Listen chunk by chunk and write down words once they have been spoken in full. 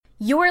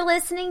You're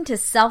listening to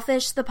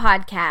Selfish the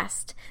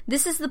Podcast.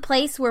 This is the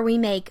place where we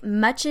make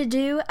much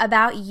ado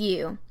about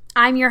you.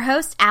 I'm your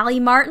host,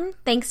 Allie Martin.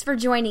 Thanks for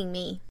joining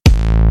me.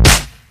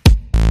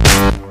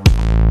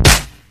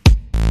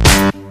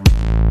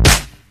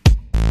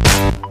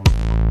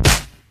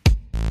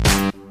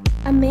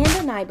 Amanda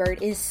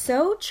Nybert is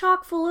so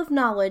chock full of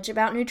knowledge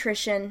about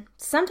nutrition,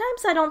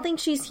 sometimes I don't think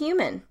she's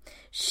human.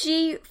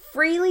 She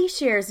freely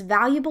shares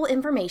valuable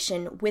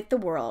information with the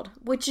world,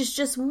 which is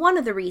just one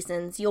of the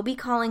reasons you'll be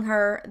calling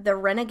her the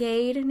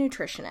Renegade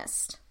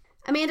Nutritionist.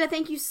 Amanda,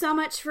 thank you so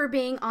much for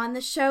being on the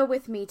show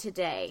with me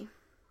today.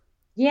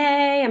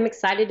 Yay, I'm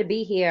excited to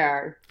be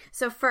here.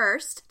 So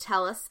first,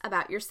 tell us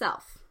about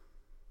yourself.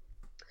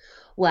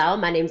 Well,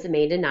 my name's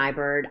Amanda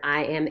Nybert.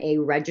 I am a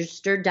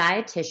registered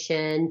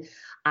dietitian.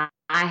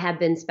 I have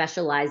been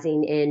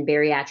specializing in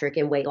bariatric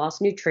and weight loss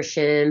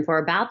nutrition for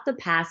about the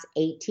past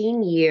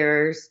 18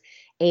 years.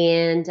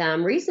 And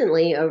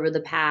recently, over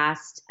the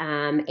past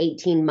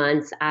 18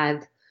 months,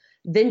 I've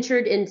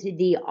ventured into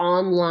the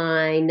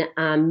online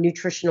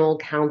nutritional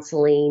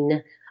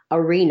counseling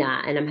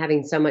arena, and I'm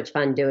having so much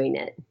fun doing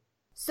it.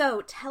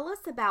 So tell us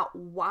about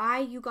why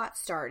you got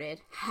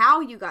started,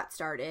 how you got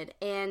started,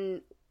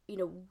 and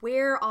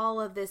where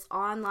all of this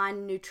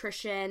online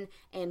nutrition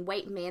and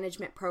weight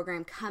management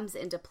program comes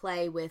into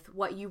play with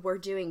what you were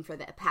doing for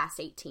the past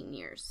 18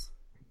 years.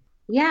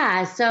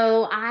 Yeah,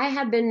 so I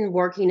have been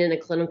working in a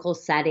clinical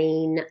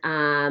setting,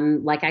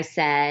 like I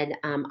said,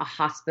 a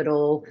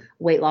hospital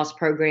weight loss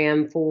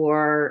program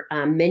for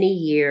many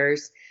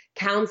years,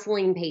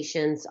 counseling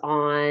patients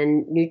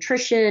on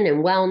nutrition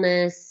and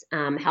wellness,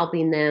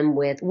 helping them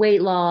with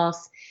weight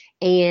loss.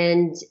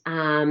 And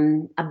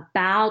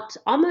about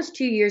almost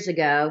 2 years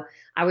ago,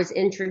 I was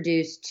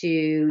introduced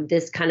to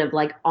this kind of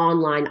like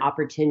online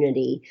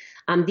opportunity,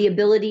 the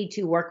ability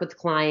to work with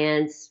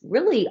clients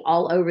really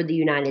all over the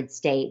United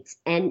States.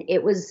 And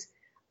it was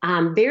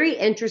very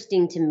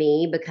interesting to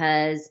me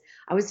because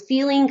I was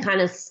feeling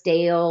kind of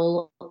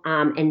stale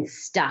and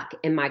stuck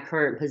in my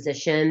current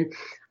position.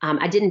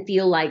 I didn't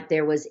feel like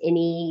there was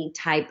any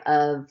type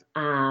of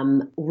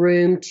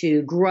room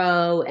to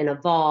grow and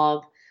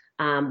evolve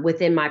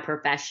within my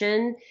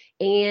profession.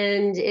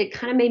 And it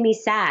kind of made me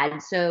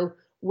sad. So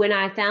when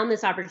I found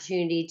this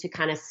opportunity to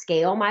kind of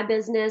scale my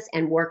business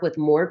and work with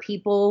more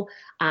people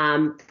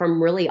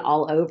from really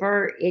all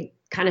over, it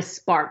kind of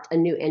sparked a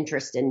new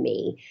interest in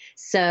me.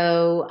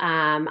 So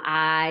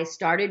I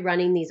started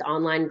running these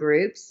online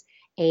groups.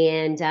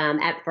 And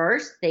at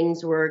first,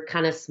 things were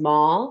kind of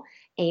small.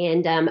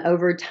 And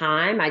over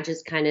time, I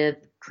just kind of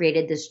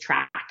created this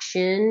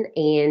traction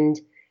and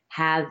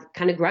have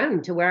kind of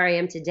grown to where I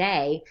am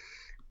today.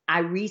 I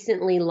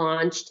recently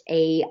launched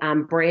a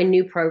brand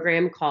new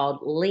program called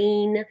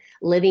Lean,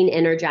 Living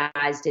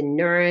Energized and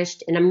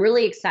Nourished. And I'm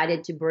really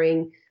excited to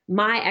bring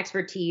my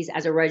expertise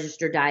as a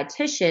registered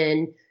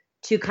dietitian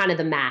to kind of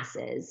the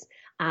masses,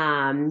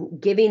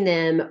 giving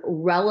them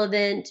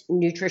relevant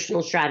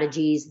nutritional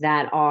strategies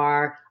that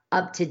are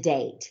up to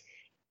date.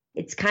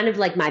 It's kind of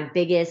like my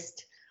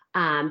biggest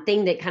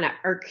thing that kind of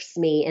irks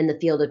me in the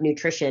field of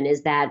nutrition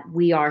is that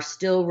we are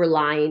still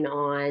relying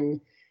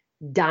on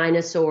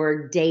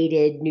dinosaur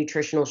dated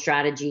nutritional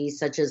strategies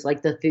such as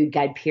like the food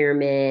guide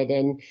pyramid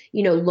and,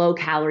 low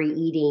calorie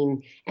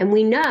eating. And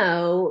we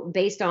know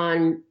based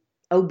on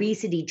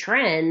obesity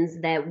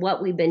trends that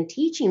what we've been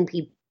teaching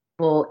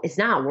people is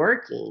not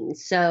working.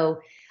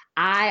 So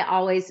I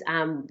always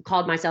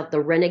called myself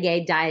the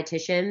renegade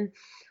dietitian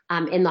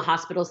in the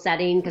hospital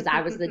setting because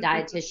I was the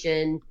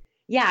dietitian.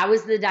 Yeah, I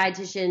was the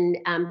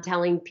dietitian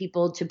telling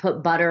people to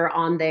put butter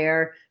on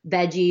their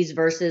veggies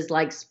versus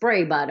like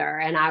spray butter.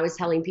 And I was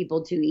telling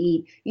people to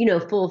eat,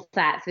 full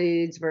fat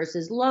foods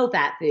versus low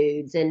fat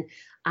foods. And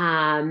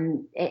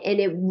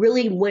it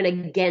really went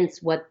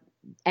against what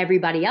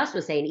everybody else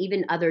was saying,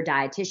 even other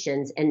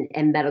dietitians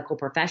and medical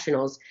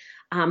professionals.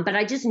 But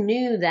I just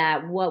knew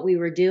that what we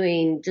were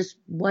doing just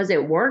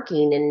wasn't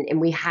working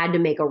and we had to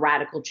make a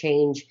radical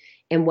change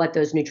in what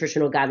those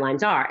nutritional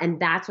guidelines are. And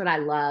that's what I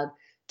love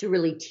to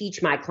really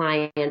teach my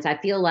clients. I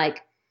feel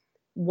like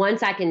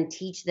once I can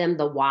teach them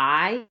the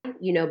why,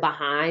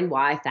 behind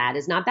why fat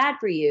is not bad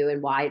for you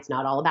and why it's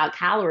not all about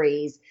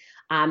calories,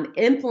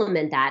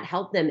 implement that,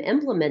 help them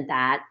implement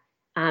that,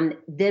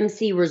 them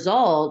see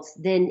results,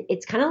 then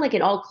it's kind of like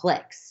it all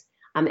clicks.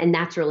 And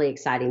that's really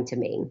exciting to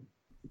me.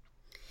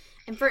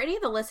 And for any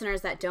of the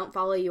listeners that don't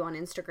follow you on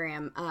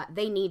Instagram,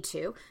 they need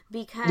to,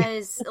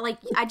 because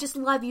I just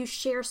love you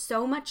share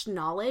so much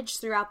knowledge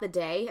throughout the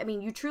day. I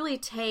mean, you truly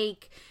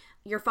take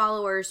your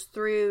followers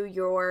through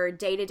your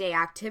day-to-day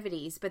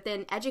activities, but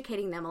then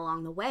educating them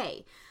along the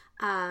way.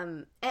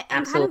 And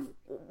kind of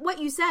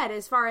what you said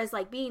as far as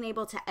like being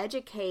able to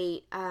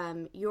educate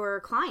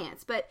your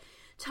clients. But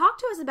talk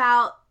to us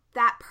about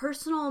that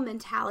personal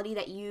mentality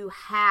that you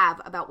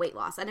have about weight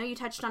loss. I know you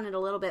touched on it a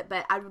little bit,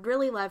 but I would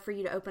really love for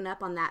you to open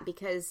up on that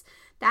because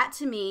that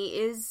to me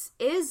is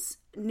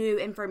new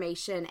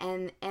information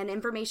and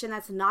information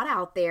that's not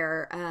out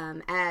there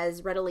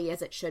as readily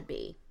as it should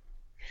be.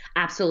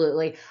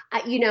 Absolutely.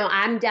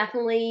 I'm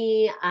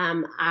definitely,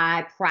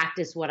 I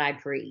practice what I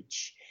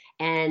preach.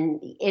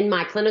 And in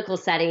my clinical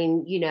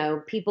setting,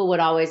 people would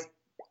always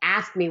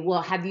ask me,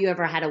 well, have you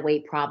ever had a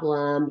weight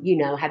problem?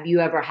 Have you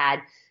ever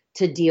had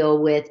to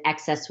deal with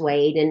excess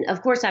weight? And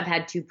of course, I've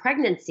had two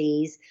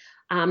pregnancies.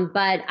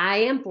 But I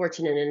am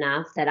fortunate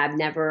enough that I've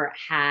never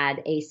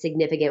had a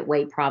significant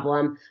weight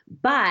problem.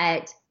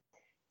 But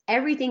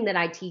everything that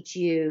I teach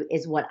you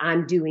is what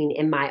I'm doing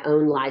in my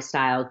own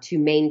lifestyle to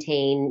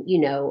maintain,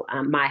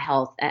 my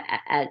health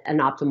at an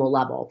optimal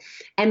level.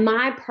 And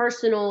my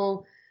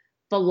personal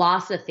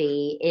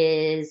philosophy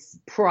is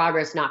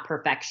progress, not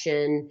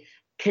perfection,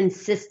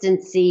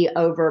 consistency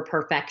over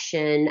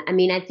perfection. I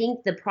mean, I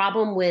think the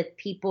problem with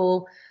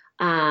people,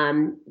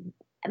 um,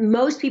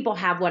 most people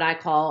have what I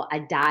call a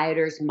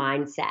dieter's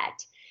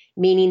mindset,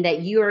 meaning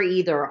that you are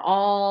either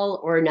all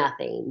or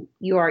nothing.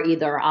 You are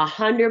either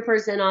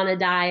 100% on a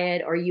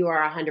diet or you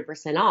are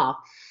 100% off.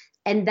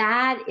 And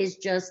that is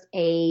just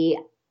a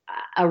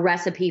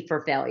recipe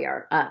for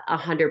failure,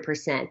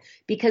 100%,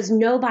 because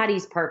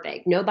nobody's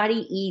perfect.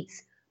 Nobody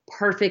eats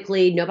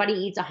perfectly. Nobody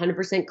eats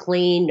 100%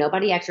 clean.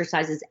 Nobody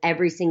exercises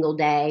every single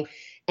day.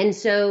 And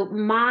so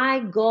my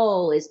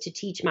goal is to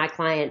teach my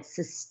clients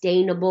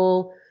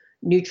sustainable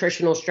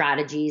nutritional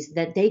strategies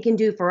that they can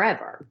do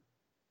forever.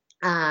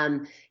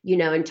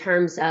 In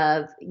terms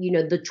of,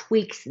 the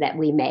tweaks that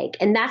we make.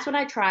 And that's what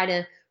I try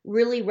to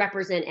really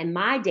represent in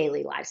my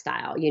daily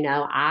lifestyle.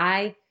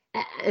 I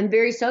am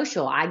very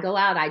social. I go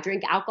out, I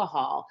drink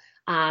alcohol,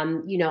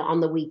 on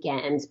the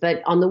weekends,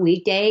 but on the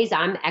weekdays,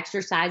 I'm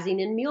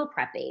exercising and meal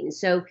prepping.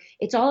 So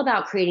it's all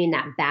about creating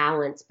that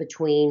balance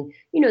between,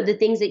 the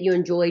things that you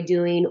enjoy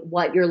doing,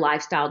 what your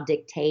lifestyle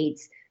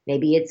dictates.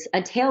 Maybe it's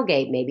a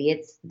tailgate, maybe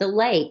it's the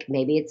lake,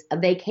 maybe it's a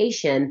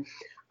vacation,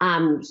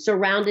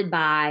 surrounded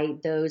by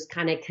those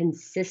kind of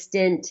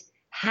consistent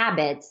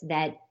habits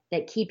that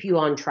keep you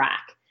on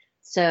track.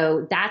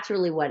 So that's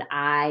really what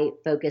I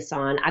focus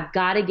on. I've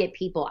got to get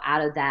people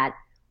out of that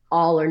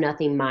all or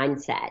nothing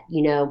mindset.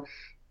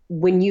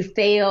 When you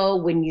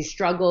fail, when you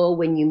struggle,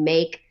 when you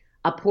make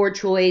a poor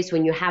choice,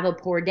 when you have a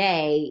poor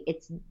day,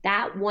 it's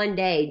that one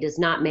day does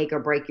not make or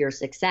break your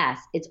success.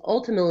 It's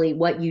ultimately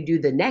what you do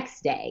the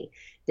next day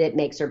that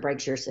makes or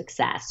breaks your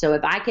success. So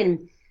if I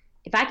can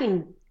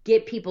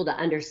get people to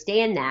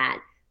understand that,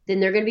 then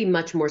they're going to be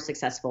much more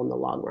successful in the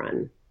long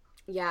run.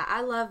 Yeah,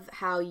 I love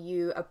how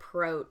you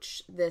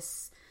approach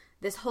this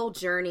whole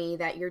journey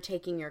that you're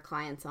taking your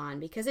clients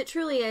on, because it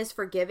truly is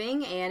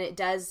forgiving, and it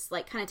does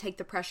kind of take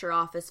the pressure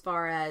off as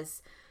far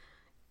as,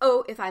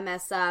 oh, if I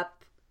mess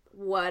up,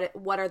 what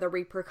are the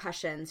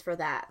repercussions for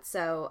that?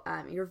 So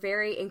you're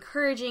very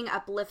encouraging,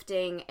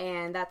 uplifting,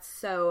 and that's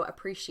so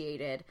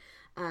appreciated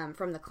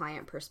from the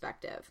client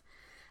perspective.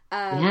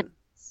 Yes.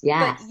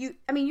 Yes.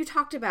 But you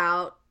talked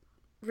about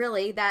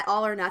really that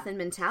all or nothing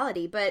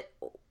mentality, but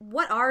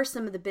what are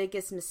some of the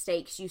biggest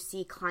mistakes you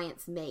see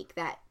clients make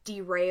that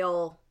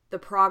derail the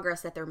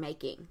progress that they're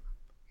making?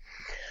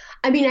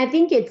 I mean, I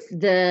think it's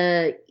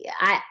definitely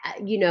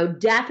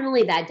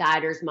that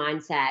dieter's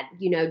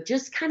mindset,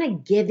 just kind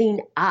of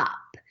giving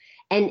up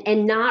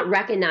and not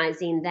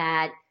recognizing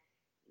that,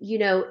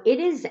 it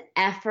is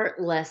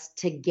effortless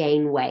to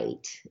gain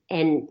weight,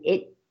 and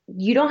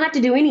you don't have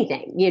to do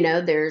anything.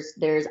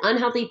 There's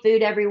unhealthy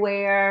food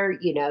everywhere.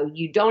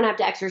 You don't have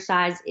to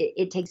exercise.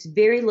 It takes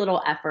very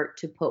little effort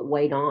to put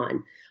weight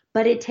on,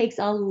 but it takes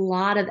a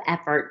lot of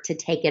effort to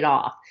take it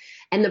off.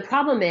 And the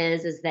problem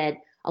is that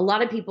a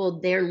lot of people,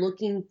 they're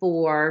looking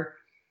for,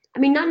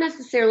 not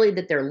necessarily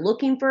that they're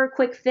looking for a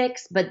quick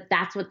fix, but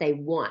that's what they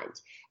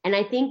want. And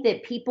I think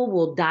that people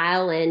will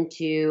dial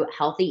into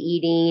healthy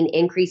eating,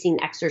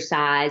 increasing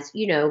exercise,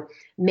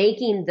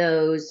 making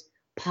those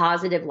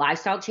positive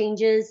lifestyle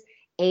changes.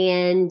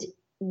 And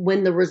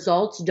when the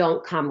results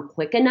don't come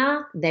quick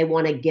enough, they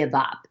want to give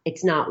up.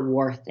 It's not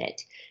worth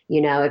it.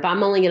 If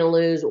I'm only going to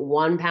lose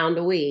 1 pound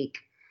a week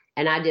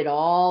and I did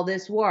all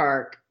this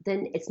work,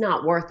 then it's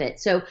not worth it.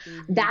 So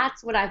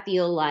that's what I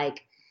feel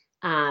like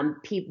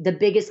the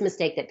biggest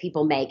mistake that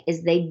people make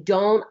is they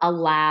don't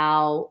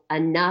allow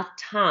enough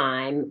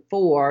time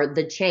for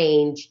the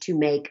change to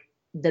make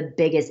the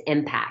biggest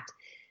impact.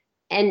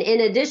 And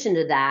in addition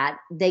to that,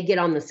 they get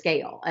on the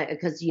scale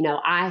because,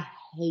 I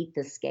hate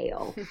the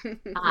scale.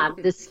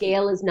 The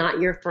scale is not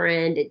your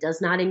friend. It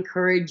does not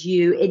encourage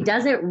you. It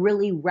doesn't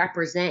really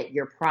represent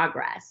your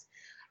progress.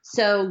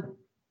 So,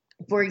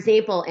 for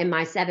example, in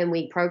my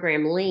 7-week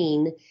program,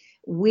 Lean,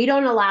 we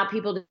don't allow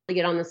people to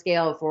get on the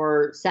scale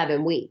for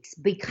 7 weeks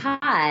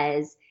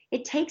because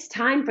it takes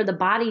time for the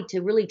body to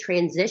really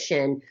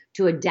transition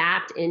to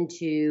adapt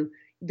into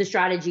the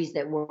strategies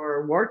that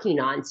we're working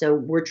on. So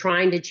we're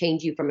trying to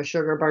change you from a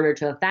sugar burner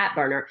to a fat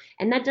burner.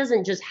 And that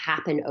doesn't just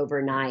happen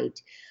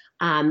overnight.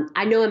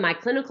 I know in my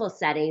clinical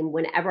setting,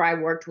 whenever I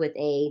worked with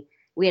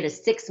we had a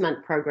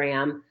 6-month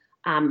program,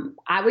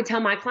 I would tell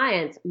my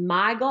clients,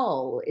 my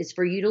goal is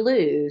for you to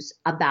lose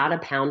about 1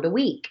 pound a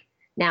week.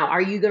 Now,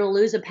 are you going to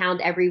lose 1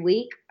 pound every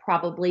week?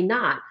 Probably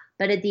not.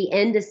 But at the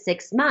end of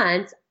 6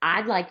 months,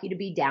 I'd like you to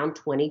be down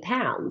 20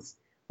 pounds.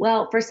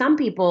 Well, for some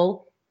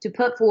people to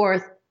put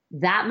forth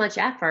that much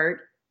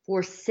effort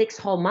for 6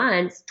 whole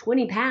months,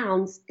 20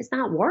 pounds is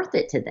not worth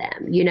it to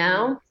them.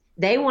 Mm-hmm.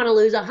 They want to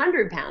lose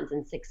 100 pounds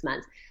in 6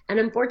 months. And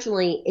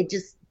unfortunately, it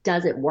just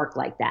doesn't work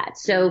like that.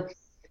 So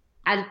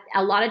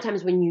a lot of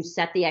times when you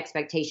set the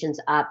expectations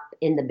up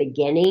in the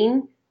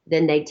beginning,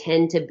 then they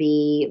tend to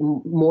be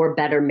more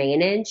better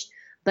managed.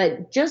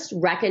 But just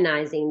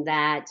recognizing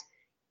that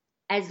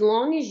as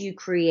long as you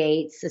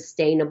create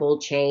sustainable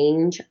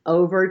change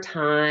over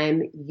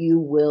time, you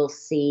will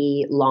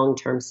see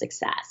long-term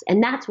success.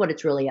 And that's what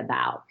it's really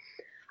about.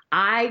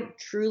 I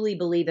truly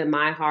believe in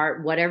my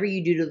heart, whatever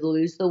you do to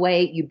lose the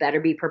weight, you better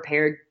be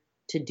prepared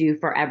to do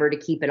forever to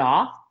keep it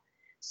off.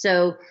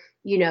 So,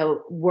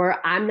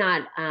 I'm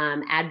not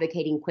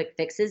advocating quick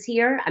fixes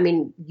here. I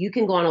mean, you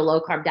can go on a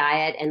low carb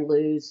diet and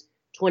lose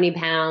 20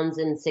 pounds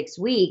in 6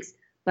 weeks,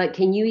 but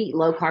can you eat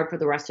low carb for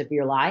the rest of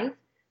your life?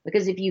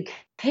 Because if you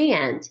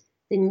can't,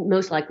 then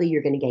most likely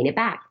you're going to gain it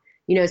back.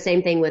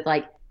 Same thing with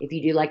like, if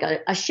you do like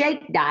a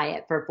shake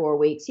diet for 4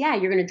 weeks, yeah,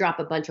 you're going to drop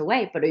a bunch of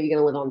weight, but are you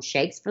going to live on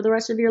shakes for the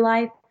rest of your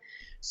life?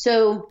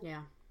 So,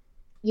 yeah,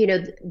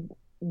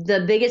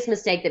 the biggest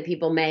mistake that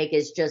people make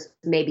is just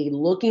maybe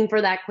looking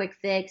for that quick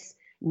fix,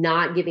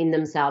 not giving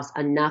themselves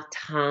enough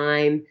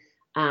time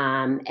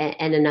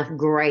and enough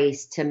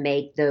grace to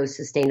make those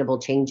sustainable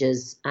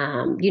changes,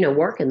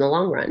 work in the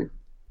long run.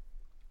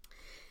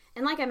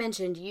 And like I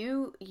mentioned,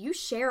 you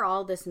share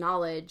all this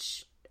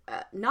knowledge,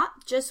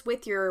 not just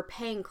with your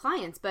paying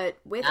clients, but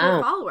with your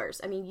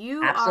followers. I mean,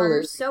 you Absolutely.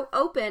 are so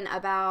open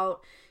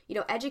about,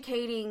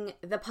 educating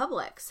the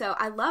public. So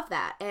I love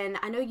that. And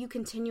I know you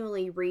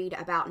continually read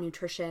about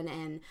nutrition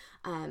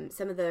and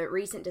some of the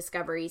recent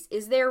discoveries.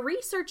 Is there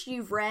research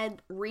you've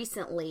read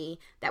recently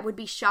that would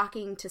be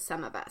shocking to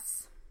some of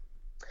us?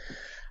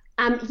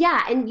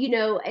 Yeah. And,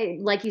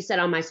 like you said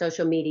on my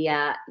social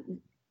media,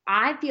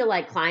 I feel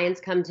like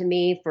clients come to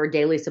me for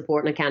daily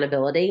support and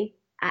accountability.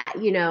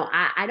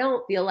 I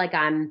don't feel like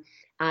I'm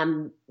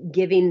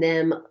giving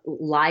them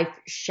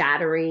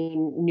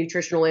life-shattering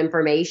nutritional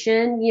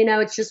information.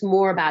 It's just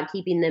more about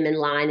keeping them in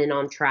line and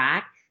on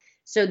track.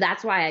 So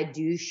that's why I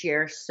do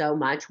share so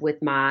much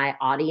with my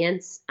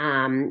audience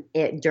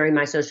during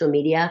my social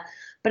media.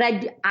 But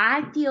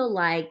I feel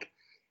like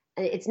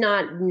it's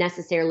not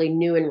necessarily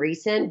new and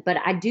recent, but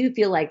I do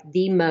feel like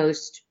the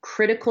most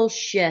critical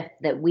shift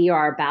that we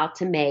are about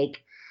to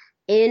make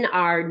in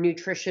our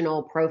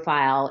nutritional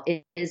profile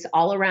is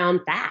all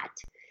around fat.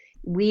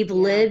 We've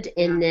lived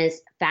in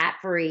this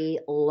fat-free,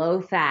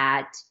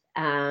 low-fat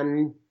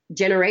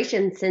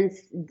generation since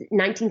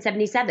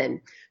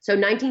 1977. So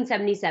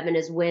 1977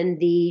 is when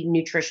the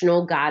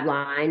nutritional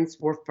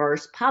guidelines were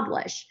first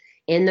published.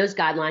 In those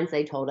guidelines,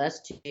 they told us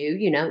to,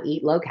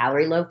 eat low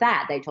calorie, low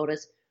fat. They told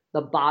us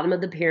the bottom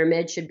of the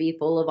pyramid should be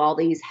full of all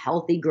these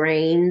healthy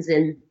grains,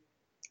 and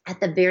at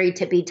the very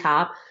tippy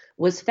top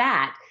was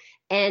fat.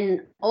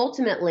 And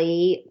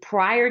ultimately,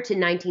 prior to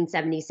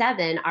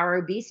 1977, our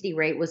obesity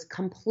rate was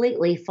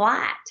completely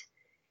flat.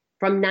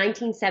 From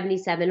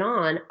 1977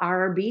 on,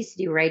 our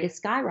obesity rate has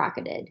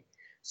skyrocketed.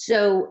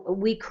 So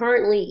we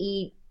currently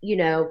eat,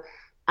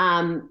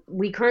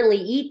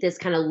 this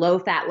kind of low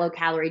fat, low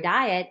calorie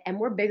diet, and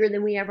we're bigger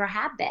than we ever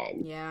have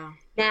been. Yeah.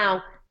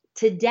 Now,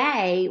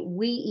 today,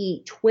 we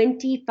eat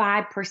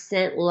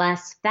 25%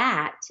 less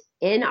fat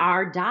in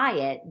our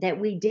diet that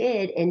we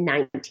did in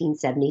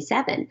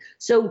 1977.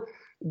 So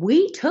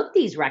we took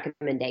these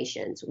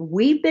recommendations.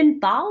 We've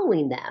been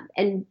following them.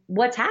 And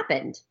what's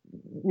happened?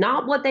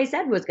 Not what they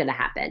said was going to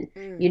happen.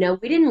 We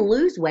didn't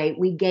lose weight.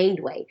 We gained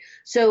weight.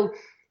 So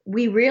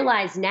we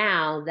realize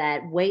now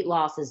that weight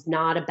loss is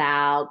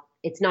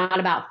it's not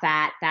about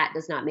fat. Fat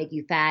does not make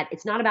you fat.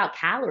 It's not about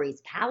calories.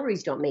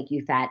 Calories don't make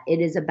you fat. It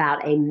is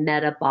about a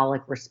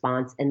metabolic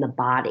response in the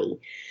body.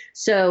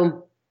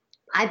 So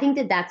I think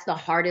that that's the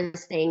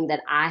hardest thing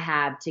that I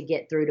have to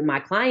get through to my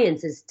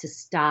clients is to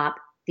stop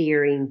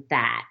fearing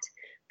fat.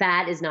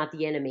 Fat is not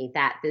the enemy.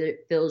 Fat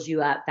fills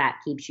you up. Fat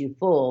keeps you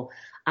full.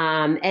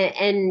 I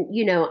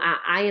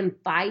am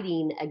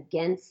fighting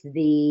against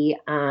the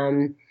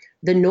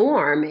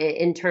norm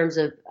in terms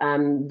of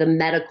the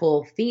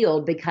medical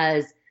field,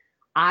 because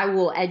I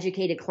will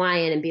educate a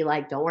client and be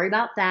like, don't worry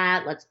about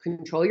that. Let's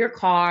control your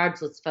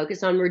carbs. Let's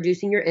focus on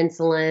reducing your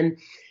insulin.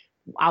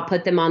 I'll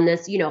put them on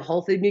this,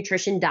 whole food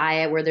nutrition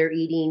diet where they're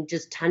eating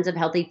just tons of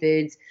healthy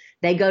foods.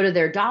 They go to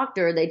their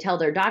doctor. They tell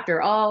their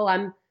doctor, oh,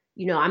 I'm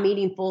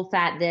eating full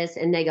fat this.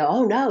 And they go,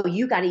 oh, no,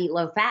 you got to eat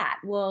low fat.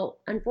 Well,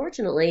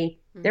 unfortunately,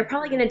 they're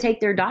probably going to take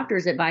their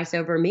doctor's advice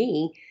over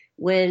me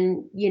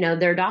when,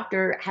 their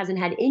doctor hasn't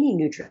had any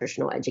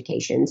nutritional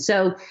education.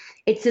 So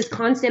it's this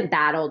constant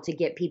battle to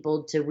get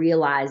people to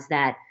realize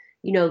that,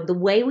 the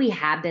way we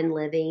have been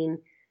living,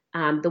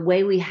 the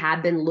way we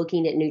have been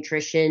looking at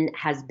nutrition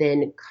has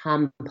been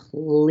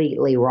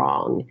completely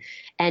wrong.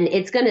 And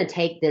it's going to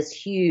take this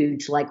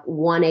huge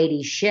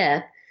 180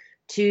 shift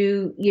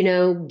to,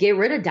 get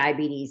rid of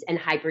diabetes and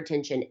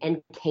hypertension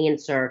and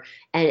cancer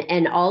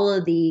and all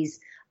of these,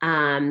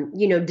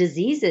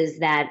 diseases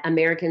that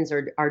Americans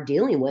are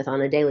dealing with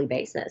on a daily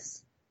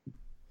basis.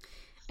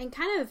 And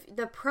kind of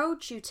the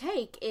approach you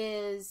take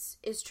is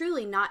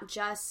truly not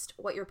just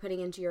what you're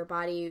putting into your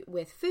body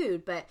with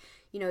food, but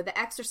the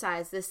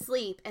exercise, the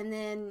sleep, and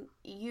then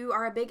you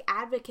are a big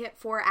advocate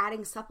for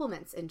adding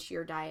supplements into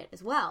your diet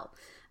as well.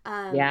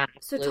 Yeah,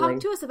 so absolutely.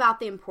 talk to us about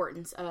the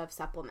importance of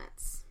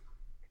supplements.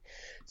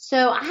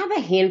 So I have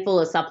a handful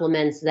of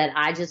supplements that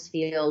I just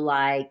feel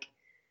like,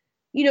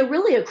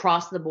 really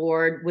across the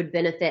board would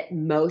benefit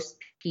most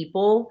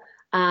people.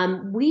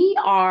 We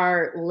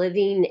are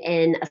living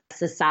in a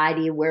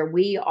society where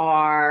we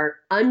are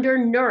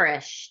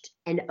undernourished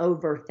and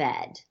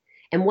overfed.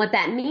 And what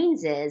that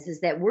means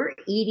is that we're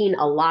eating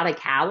a lot of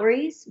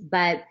calories,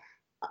 but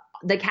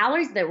the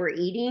calories that we're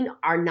eating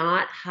are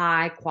not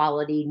high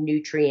quality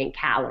nutrient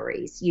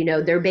calories.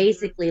 They're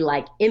basically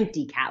like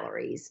empty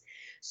calories.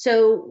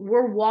 So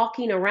we're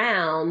walking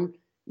around,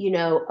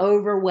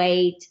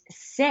 overweight,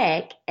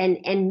 sick, and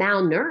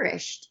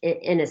malnourished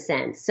in a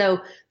sense. So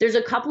there's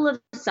a couple of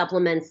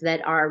supplements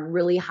that are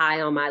really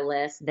high on my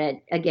list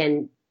that,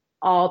 again,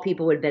 all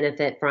people would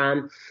benefit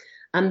from.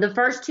 The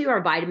first two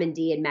are vitamin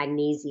D and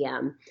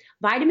magnesium.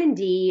 Vitamin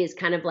D is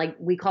kind of like,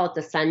 we call it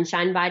the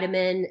sunshine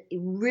vitamin.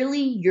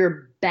 Really,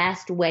 your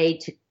best way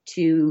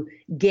to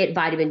get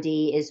vitamin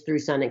D is through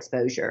sun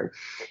exposure.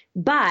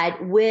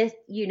 But with,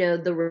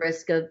 the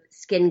risk of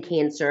skin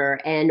cancer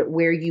and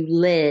where you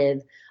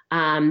live,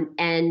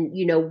 and,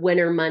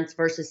 winter months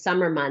versus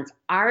summer months,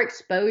 our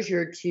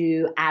exposure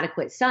to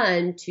adequate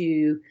sun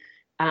to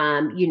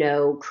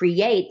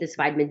create this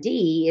vitamin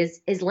D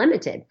is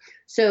limited.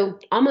 So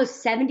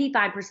almost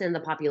 75% of the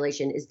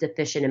population is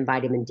deficient in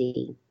vitamin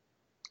D.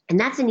 And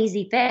that's an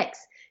easy fix.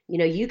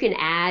 You can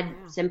add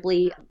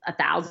simply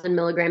 1,000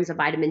 milligrams of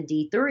vitamin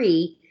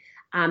D3,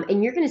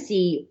 and you're going to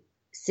see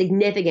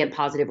significant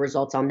positive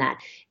results on that.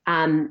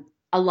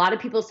 A lot of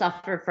people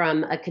suffer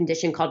from a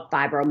condition called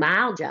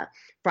fibromyalgia.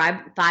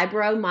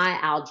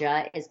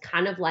 Fibromyalgia is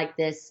kind of like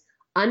this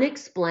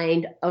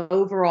unexplained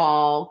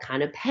overall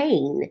kind of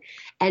pain.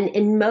 And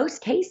in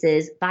most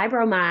cases,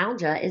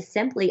 fibromyalgia is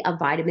simply a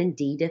vitamin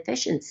D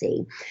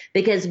deficiency,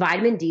 because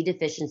vitamin D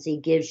deficiency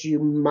gives you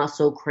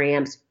muscle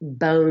cramps,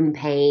 bone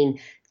pain,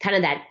 kind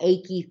of that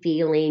achy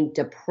feeling,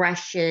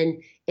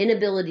 depression,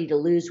 inability to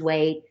lose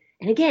weight.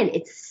 And again,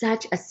 it's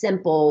such a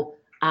simple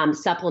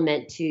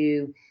supplement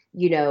to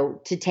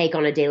take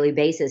on a daily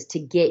basis to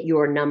get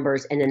your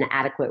numbers in an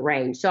adequate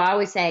range. So I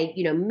always say,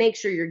 make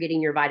sure you're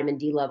getting your vitamin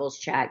D levels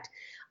checked.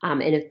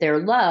 And if they're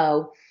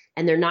low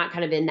and they're not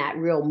kind of in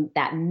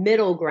that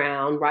middle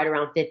ground, right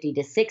around 50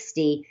 to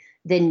 60,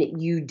 then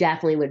you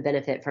definitely would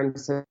benefit from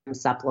some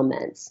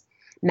supplements.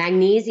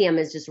 Magnesium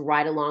is just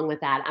right along with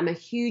that. I'm a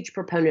huge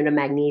proponent of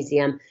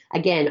magnesium.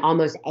 Again,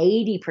 almost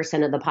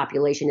 80% of the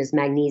population is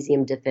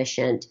magnesium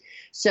deficient.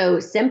 So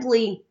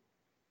simply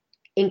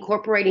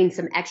incorporating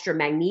some extra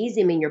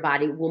magnesium in your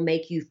body will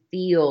make you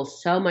feel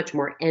so much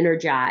more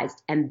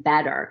energized and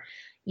better.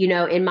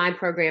 In my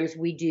programs,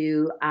 we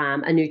do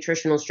a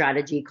nutritional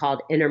strategy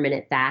called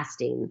intermittent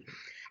fasting.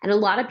 And a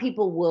lot of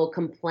people will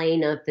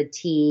complain of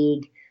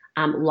fatigue,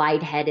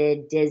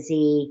 lightheaded,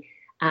 dizzy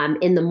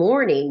in the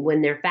morning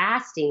when they're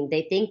fasting.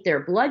 They think their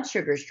blood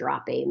sugar's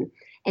dropping.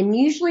 And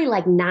usually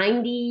like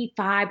 95%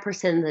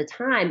 of the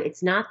time,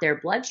 it's not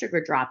their blood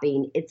sugar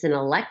dropping, it's an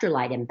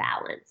electrolyte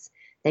imbalance.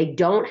 They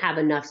don't have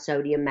enough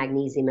sodium,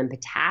 magnesium, and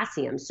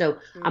potassium. So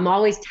I'm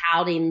always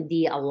touting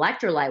the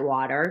electrolyte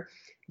water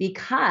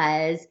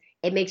because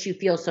it makes you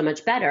feel so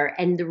much better.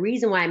 And the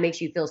reason why it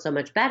makes you feel so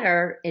much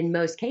better in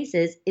most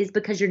cases is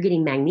because you're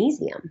getting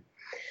magnesium.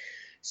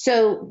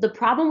 So the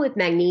problem with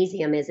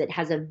magnesium is it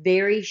has a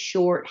very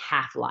short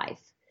half-life.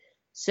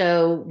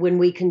 So when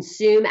we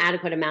consume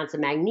adequate amounts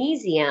of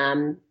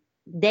magnesium,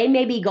 they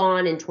may be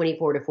gone in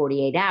 24 to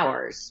 48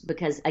 hours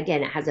because,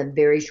 again, it has a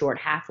very short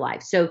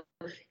half-life. So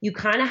you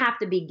kind of have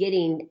to be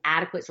getting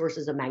adequate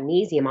sources of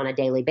magnesium on a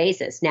daily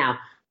basis. Now,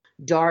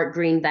 dark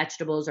green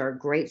vegetables are a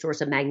great source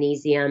of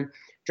magnesium,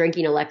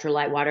 drinking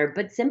electrolyte water,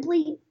 but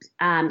simply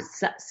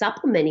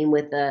supplementing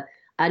with a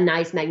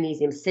nice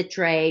magnesium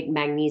citrate,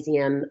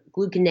 magnesium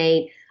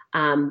gluconate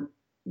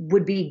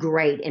would be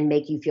great and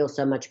make you feel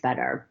so much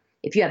better.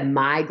 If you have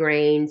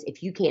migraines,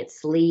 if you can't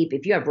sleep,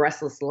 if you have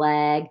restless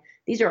leg,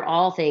 these are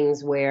all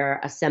things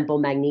where a simple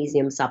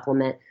magnesium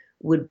supplement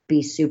would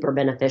be super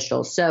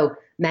beneficial. So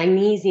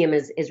magnesium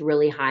is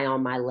really high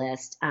on my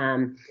list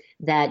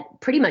that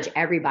pretty much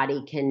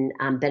everybody can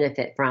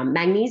benefit from.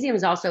 Magnesium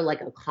is also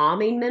like a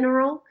calming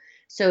mineral.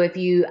 So if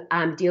you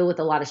deal with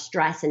a lot of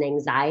stress and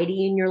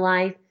anxiety in your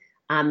life,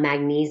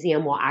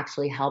 magnesium will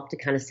actually help to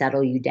kind of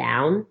settle you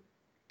down.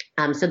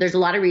 So there's a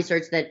lot of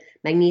research that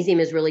magnesium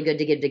is really good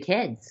to give to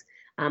kids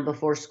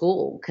before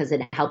school because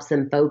it helps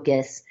them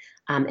focus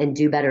and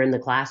do better in the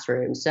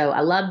classroom. So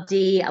I love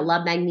D. I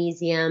love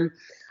magnesium.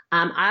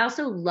 I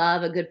also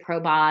love a good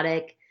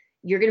probiotic.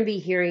 You're going to be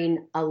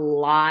hearing a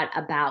lot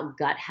about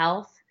gut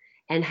health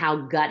and how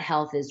gut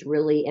health is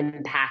really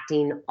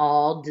impacting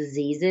all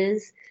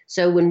diseases.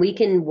 So when we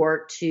can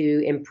work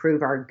to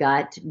improve our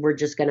gut, we're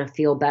just going to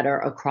feel better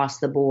across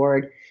the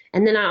board.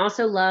 And then I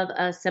also love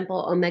a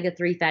simple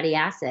omega-3 fatty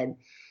acid.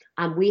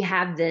 We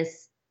have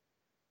this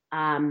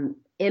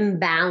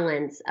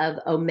imbalance of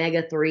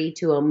omega-3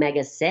 to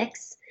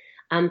omega-6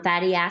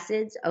 fatty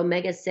acids.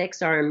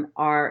 Omega-6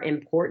 are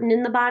important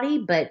in the body,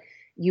 but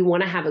you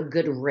want to have a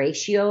good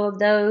ratio of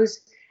those.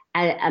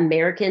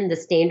 The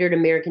standard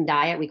American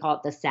diet, we call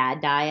it the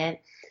SAD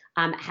diet,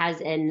 has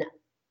an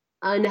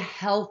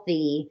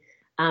unhealthy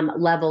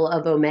level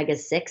of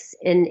omega-6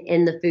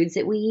 in the foods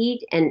that we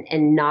eat,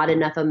 and not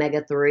enough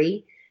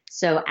omega-3.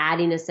 So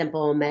adding a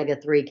simple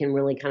omega-3 can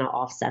really kind of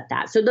offset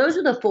that. So those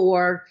are the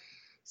 4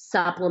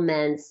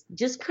 supplements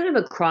just kind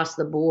of across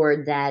the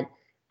board that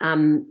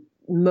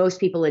most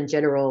people in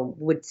general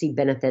would see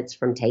benefits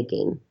from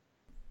taking.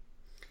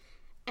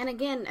 And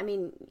again, I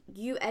mean,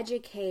 you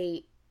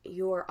educate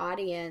your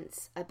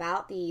audience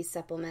about these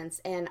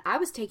supplements, and I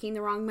was taking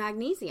the wrong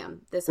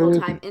magnesium this whole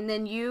time. And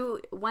then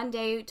you one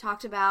day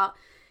talked about,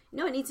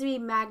 it needs to be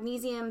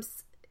magnesium.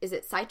 Is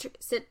it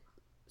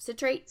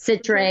citrate?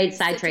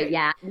 Citrate.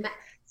 Yeah.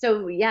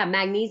 So yeah,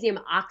 magnesium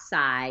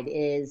oxide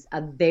is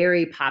a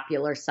very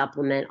popular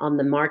supplement on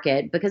the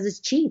market because it's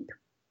cheap.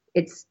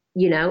 It's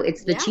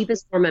the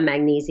cheapest form of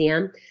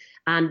magnesium.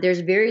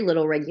 There's very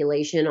little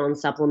regulation on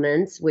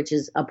supplements, which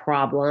is a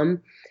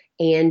problem.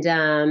 And,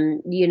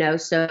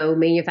 so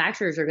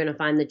manufacturers are going to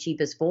find the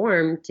cheapest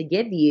form to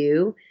give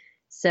you,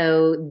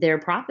 so their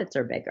profits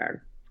are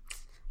bigger.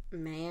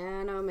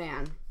 Man, oh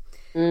man.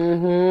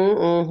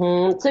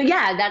 So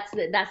yeah,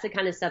 that's the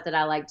kind of stuff that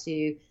I like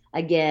to,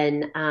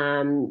 again,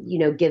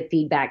 give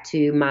feedback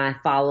to my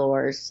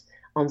followers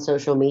on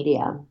social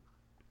media.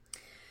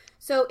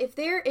 So if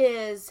there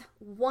is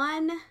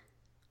one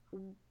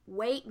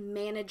weight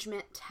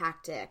management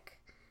tactic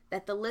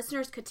that the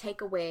listeners could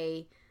take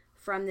away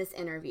from this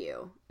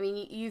interview, I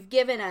mean, you've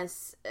given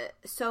us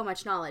so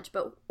much knowledge,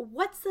 but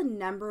what's the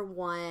number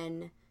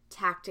one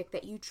tactic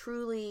that you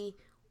truly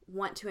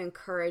want to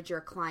encourage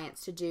your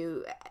clients to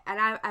do? And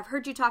I've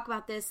heard you talk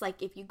about this,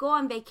 like if you go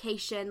on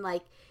vacation,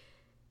 like,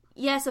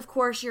 yes, of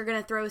course you're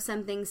going to throw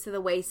some things to the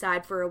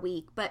wayside for a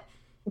week, but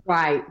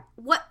right.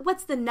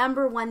 What's the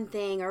number one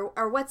thing,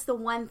 or what's the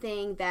one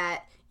thing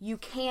that you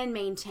can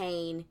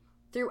maintain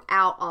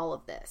throughout all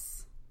of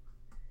this?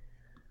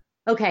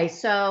 Okay,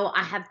 so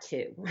I have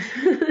 2.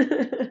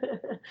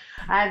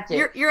 I have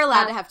 2. You're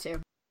allowed to have 2.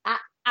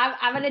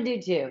 I'm going to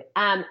do 2.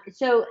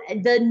 So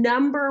the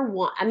number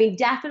one, I mean,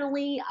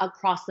 definitely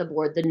across the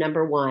board, the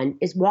number one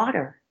is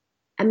water.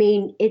 I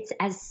mean, it's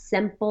as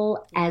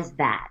simple as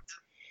that.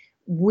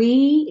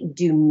 We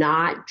do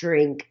not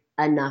drink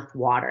enough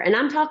water. And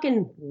I'm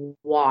talking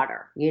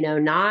water,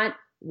 not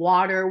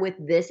water with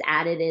this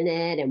added in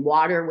it and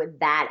water with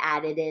that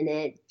added in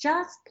it,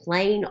 just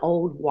plain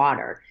old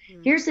water.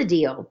 Here's the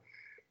deal.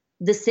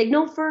 The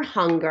signal for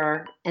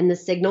hunger and the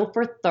signal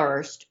for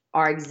thirst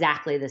are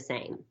exactly the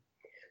same.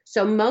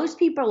 So most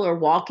people are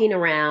walking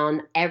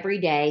around every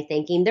day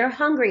thinking they're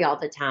hungry all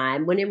the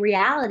time, when in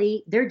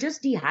reality, they're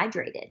just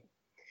dehydrated.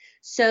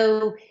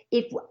 So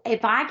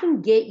if I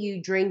can get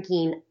you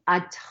drinking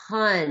a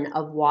ton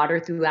of water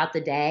throughout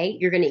the day,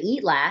 you're going to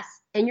eat less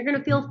and you're going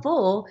to feel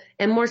full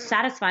and more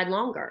satisfied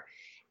longer.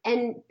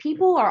 And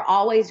people are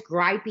always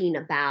griping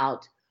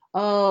about,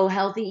 oh,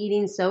 healthy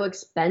eating's so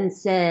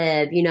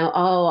expensive,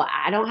 oh,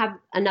 I don't have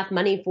enough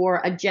money for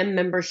a gym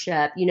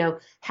membership,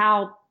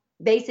 how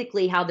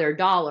their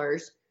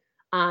dollars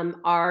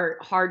are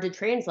hard to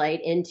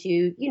translate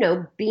into,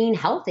 being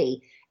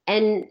healthy.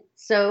 And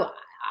so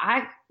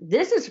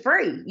this is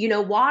free.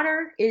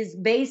 Water is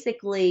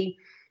basically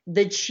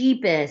the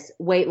cheapest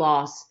weight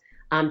loss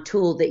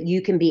tool that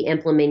you can be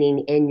implementing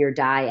in your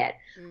diet.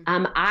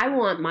 I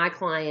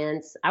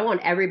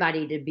want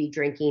everybody to be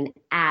drinking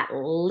at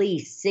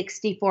least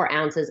 64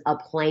 ounces of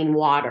plain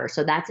water.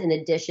 So that's in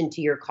addition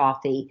to your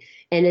coffee,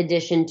 in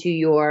addition to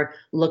your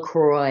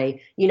LaCroix,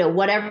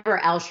 whatever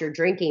else you're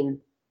drinking,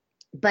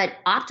 but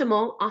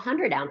optimal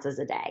 100 ounces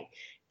a day.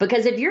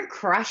 Because if you're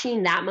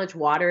crushing that much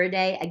water a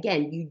day,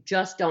 again, you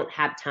just don't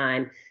have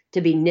time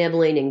to be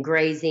nibbling and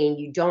grazing.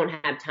 You don't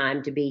have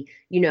time to be,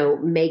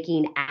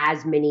 making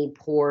as many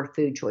poor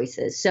food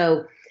choices.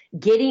 So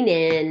getting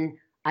in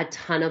a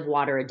ton of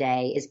water a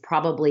day is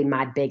probably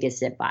my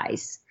biggest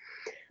advice.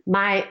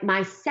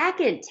 My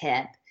second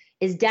tip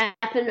is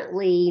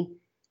definitely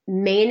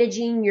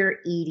managing your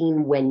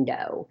eating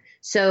window.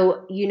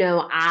 So,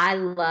 I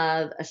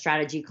love a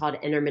strategy called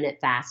intermittent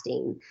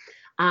fasting.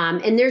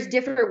 And there's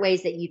different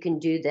ways that you can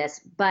do this,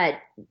 but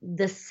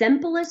the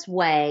simplest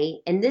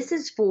way, and this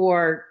is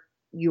for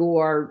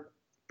your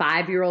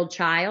 5-year-old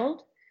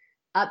child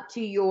up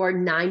to your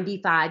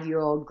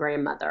 95-year-old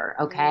grandmother,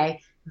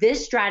 okay?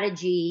 This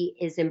strategy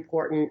is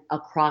important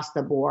across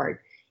the board,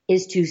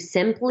 is to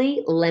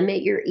simply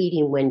limit your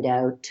eating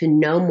window to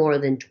no more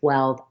than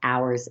 12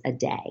 hours a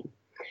day.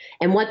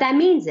 And what that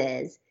means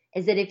is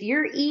that if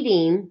you're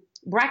eating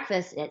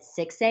breakfast at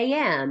 6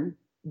 a.m.,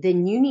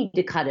 then you need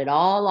to cut it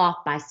all off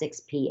by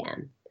 6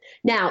 p.m.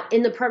 Now,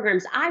 in the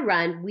programs I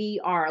run, we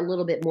are a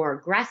little bit more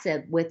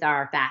aggressive with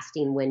our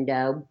fasting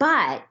window,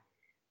 but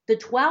the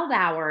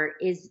 12-hour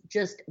is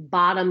just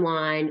bottom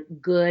line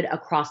good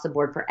across the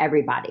board for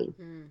everybody.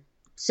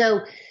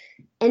 So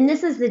And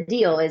this is the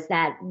deal is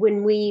that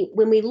when we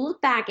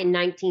look back in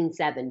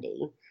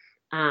 1970,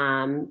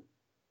 um,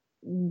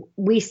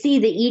 we see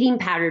the eating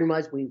pattern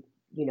was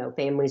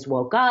families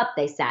woke up,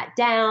 they sat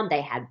down,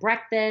 they had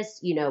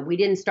breakfast. We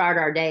didn't start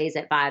our days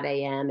at 5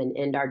 a.m. and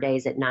end our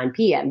days at 9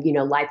 p.m.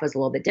 Life was a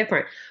little bit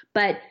different.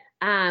 But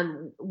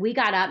we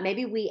got up,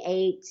 maybe we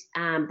ate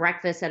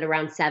breakfast at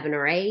around 7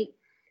 or 8.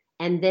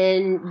 And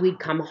then we'd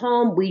come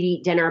home, we'd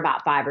eat dinner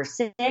about 5 or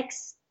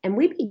 6, and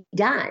we'd be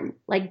done.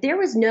 Like there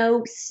was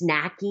no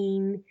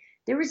snacking,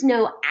 there was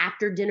no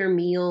after dinner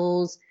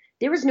meals,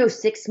 there was no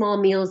 6 small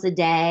meals a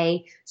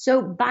day.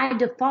 So by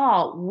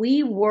default,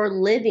 we were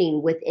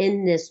living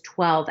within this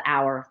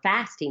 12-hour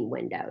fasting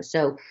window.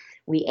 So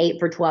we ate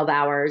for 12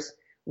 hours,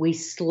 we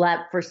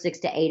slept for 6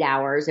 to 8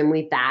 hours, and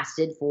we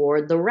fasted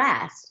for the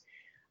rest.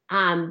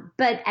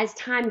 But as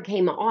time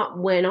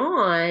went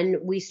on,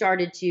 we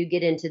started to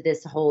get into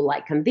this whole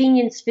like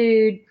convenience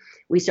food.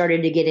 We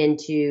started to get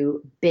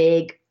into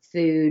big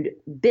food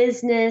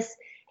business.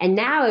 And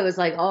now it was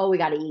like, oh, we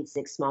got to eat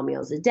 6 small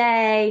meals a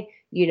day.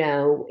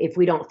 If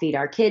we don't feed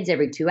our kids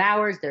every 2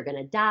 hours, they're going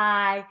to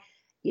die.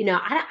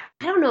 I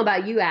don't know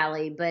about you,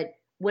 Allie, but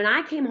when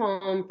I came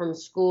home from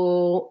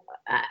school,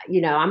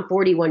 I'm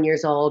 41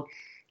 years old,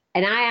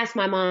 and I asked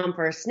my mom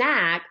for a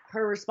snack.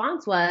 Her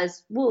response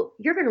was, well,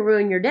 you're going to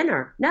ruin your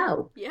dinner.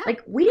 No, Yeah.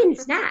 like we didn't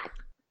snack,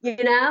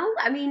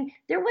 I mean,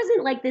 there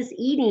wasn't like this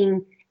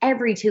eating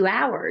every 2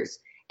 hours.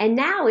 And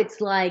now it's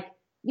like,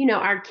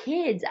 our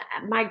kids,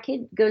 my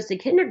kid goes to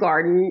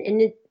kindergarten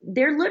and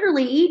they're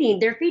literally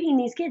they're feeding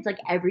these kids like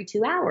every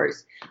 2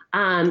 hours.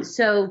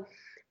 So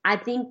I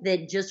think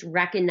that just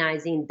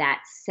recognizing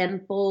that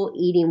simple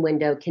eating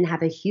window can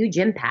have a huge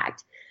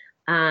impact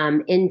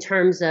in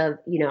terms of,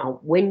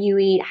 when you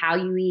eat, how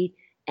you eat,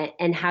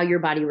 and how your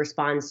body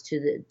responds to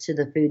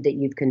the food that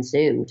you've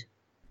consumed.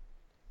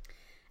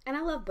 And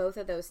I love both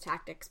of those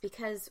tactics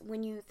because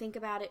when you think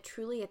about it,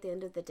 truly at the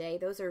end of the day,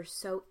 those are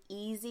so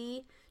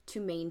easy to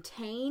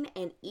maintain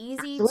and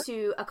easy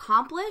to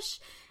accomplish.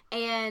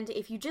 And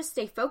if you just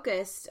stay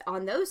focused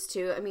on those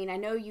two, I mean, I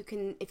know you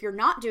can, if you're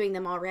not doing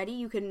them already,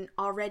 you can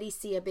already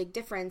see a big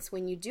difference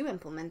when you do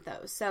implement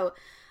those. So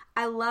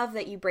I love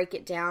that you break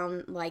it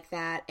down like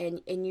that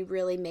and you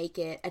really make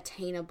it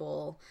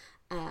attainable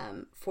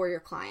for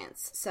your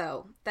clients.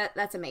 So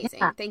that's amazing.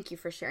 Yeah. Thank you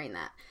for sharing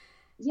that.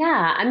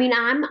 Yeah. I mean,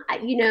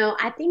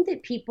 I think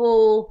that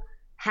people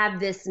have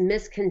this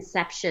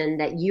misconception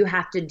that you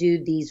have to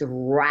do these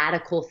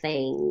radical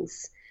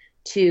things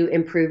to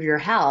improve your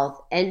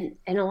health. And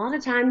a lot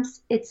of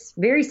times it's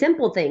very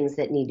simple things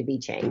that need to be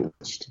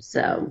changed.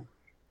 So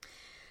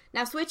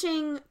now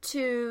switching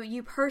to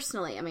you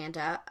personally,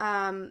 Amanda,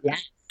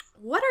 yes.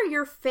 What are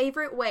your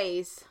favorite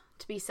ways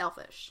to be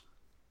selfish?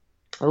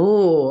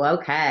 Oh,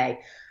 okay.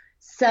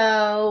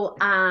 So,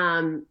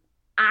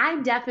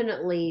 I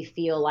definitely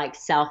feel like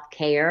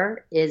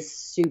self-care is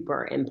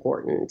super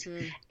important.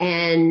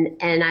 And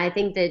I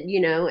think that,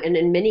 and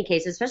in many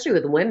cases, especially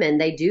with women,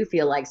 they do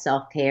feel like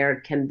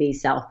self-care can be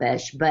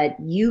selfish, but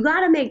you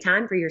got to make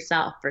time for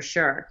yourself for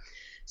sure.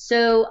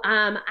 So,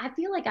 I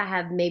feel like I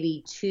have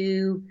maybe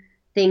 2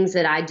 things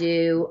that I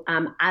do.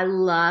 I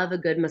love a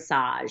good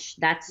massage.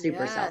 That's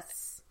super selfish.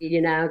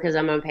 Because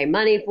I'm going to pay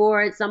money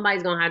for it.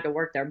 Somebody's going to have to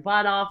work their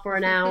butt off for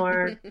an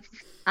hour.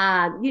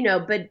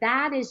 But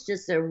that is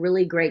just a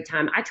really great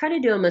time. I try to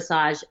do a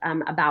massage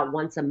about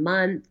once a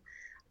month.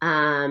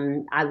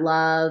 I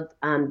love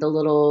the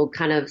little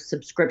kind of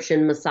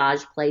subscription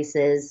massage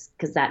places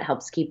because that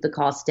helps keep the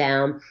cost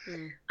down.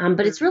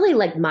 But it's really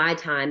like my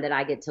time that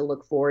I get to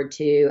look forward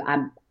to.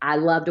 I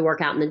love to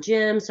work out in the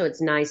gym, so it's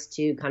nice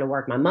to kind of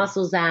work my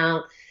muscles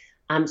out.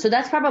 So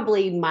that's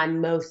probably my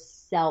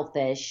most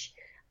selfish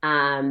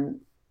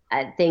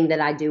thing that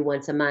I do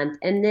once a month.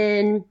 And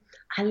then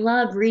I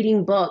love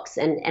reading books.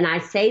 And I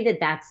say that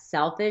that's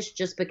selfish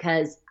just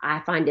because I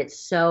find it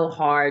so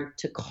hard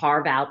to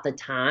carve out the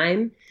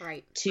time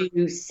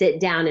to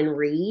sit down and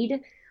read.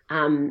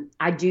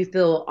 I do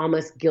feel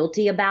almost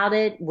guilty about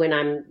it when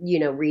I'm,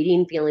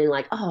 reading, feeling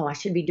like, oh, I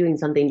should be doing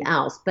something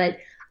else. But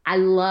I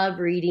love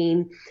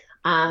reading.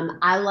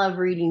 I love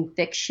reading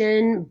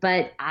fiction,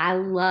 but I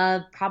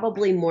love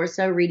probably more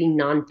so reading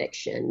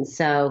nonfiction.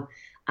 So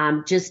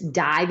just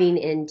diving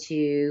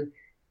into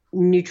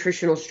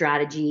nutritional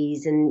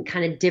strategies and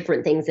kind of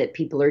different things that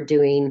people are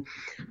doing.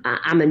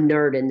 I'm a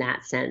nerd in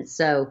that sense.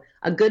 So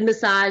a good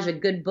massage, a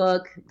good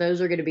book,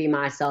 those are going to be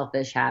my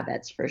selfish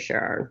habits for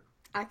sure.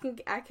 I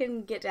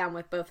can get down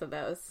with both of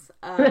those.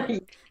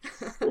 And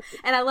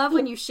I love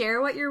when you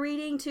share what you're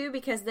reading too,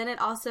 because then it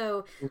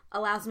also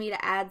allows me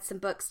to add some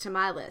books to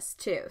my list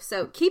too.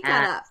 So keep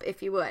that up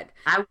if you would.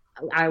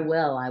 I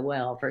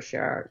will for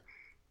sure.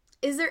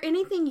 Is there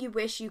anything you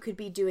wish you could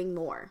be doing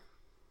more?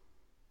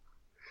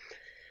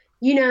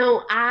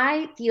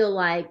 I feel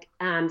like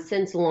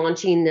since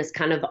launching this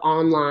kind of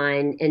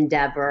online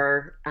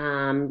endeavor,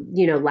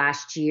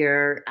 last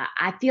year,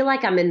 I feel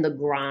like I'm in the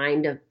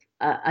grind of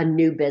a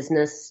new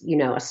business,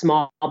 a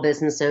small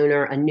business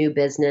owner, a new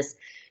business.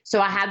 So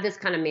I have this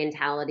kind of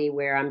mentality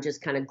where I'm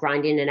just kind of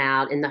grinding it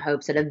out in the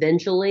hopes that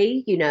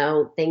eventually,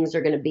 things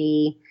are going to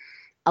be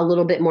a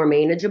little bit more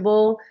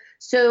manageable.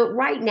 So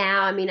right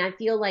now, I mean, I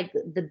feel like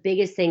the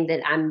biggest thing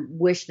that I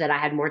wish that I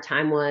had more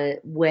time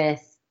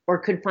with or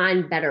could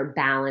find better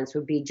balance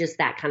would be just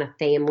that kind of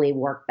family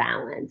work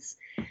balance.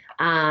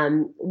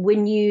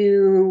 When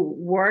you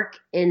work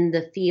in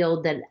the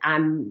field that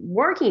I'm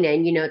working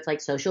in, it's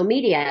like social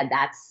media,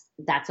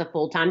 that's a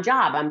full-time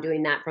job. I'm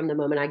doing that from the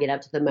moment I get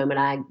up to the moment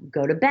I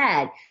go to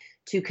bed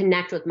to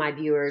connect with my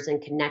viewers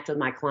and connect with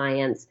my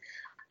clients.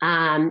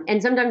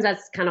 And sometimes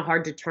that's kind of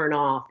hard to turn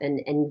off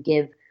and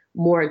give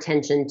more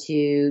attention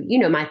to,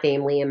 my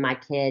family and my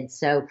kids.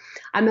 So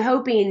I'm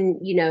hoping,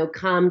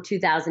 come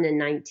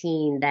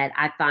 2019 that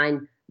I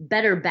find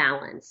better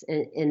balance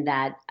in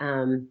that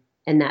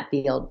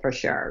field for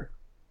sure.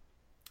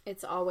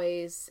 It's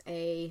always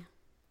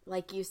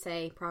like you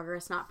say,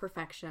 progress, not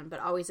perfection,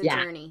 but always a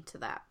journey to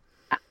that.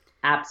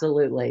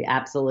 Absolutely.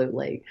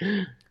 Absolutely.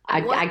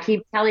 I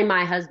keep telling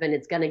my husband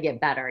it's going to get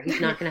better. He's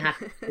not going to have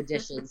to do the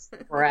dishes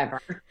forever.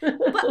 but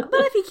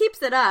if he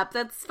keeps it up,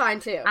 that's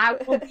fine too. I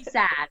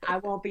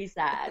won't be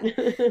sad.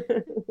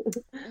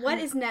 What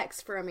is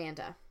next for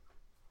Amanda?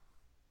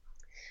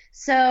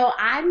 So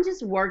I'm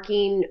just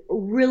working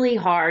really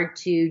hard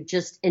to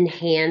just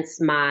enhance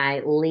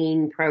my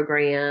lean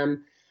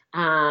program.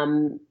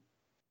 Being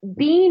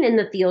in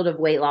the field of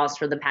weight loss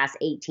for the past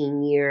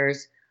 18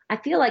 years, I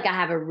feel like I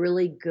have a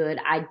really good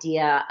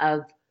idea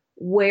of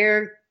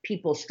where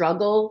people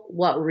struggle,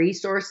 what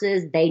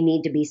resources they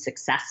need to be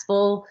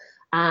successful,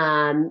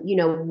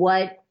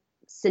 what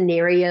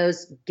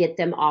scenarios get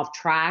them off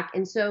track.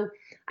 And so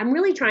I'm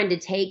really trying to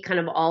take kind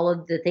of all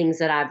of the things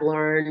that I've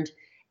learned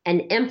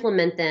and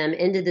implement them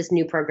into this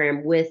new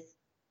program with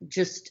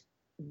just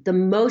the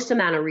most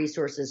amount of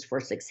resources for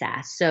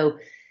success. So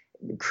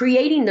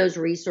creating those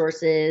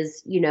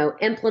resources,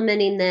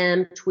 implementing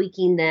them,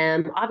 tweaking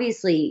them,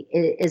 obviously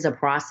is a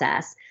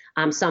process.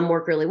 Some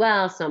work really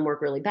well, some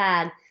work really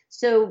bad.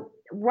 So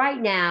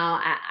right now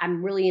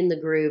I'm really in the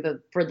groove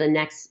for the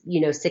next,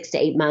 6 to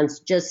 8 months,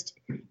 just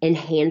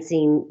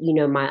enhancing,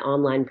 my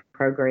online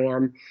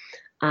program,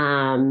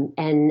 and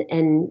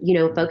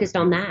focused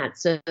on that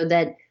so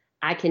that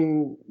I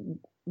can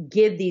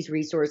give these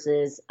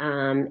resources,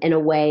 in a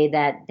way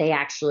that they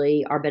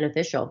actually are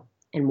beneficial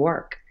and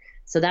work.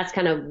 So that's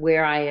kind of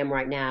where I am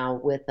right now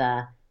with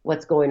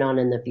what's going on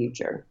in the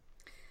future.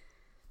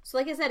 So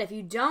like I said, if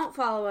you don't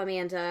follow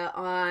Amanda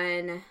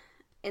on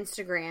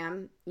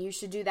Instagram, you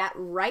should do that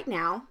right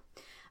now.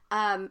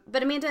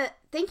 But Amanda,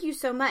 thank you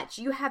so much.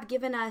 You have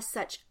given us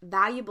such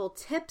valuable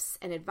tips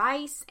and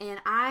advice, and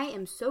I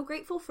am so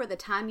grateful for the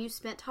time you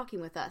spent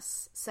talking with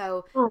us.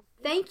 So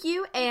thank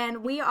you,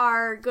 and we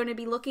are going to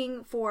be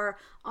looking for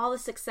all the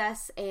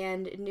success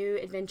and new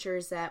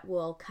adventures that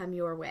will come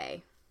your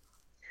way.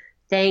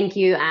 Thank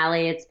you,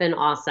 Allie. It's been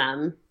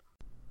awesome.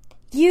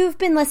 You've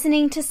been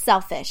listening to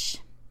Selfish.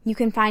 You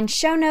can find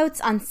show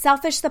notes on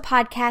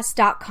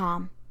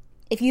selfishthepodcast.com.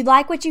 If you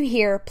like what you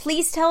hear,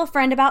 please tell a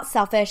friend about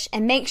Selfish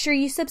and make sure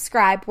you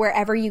subscribe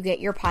wherever you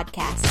get your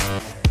podcasts.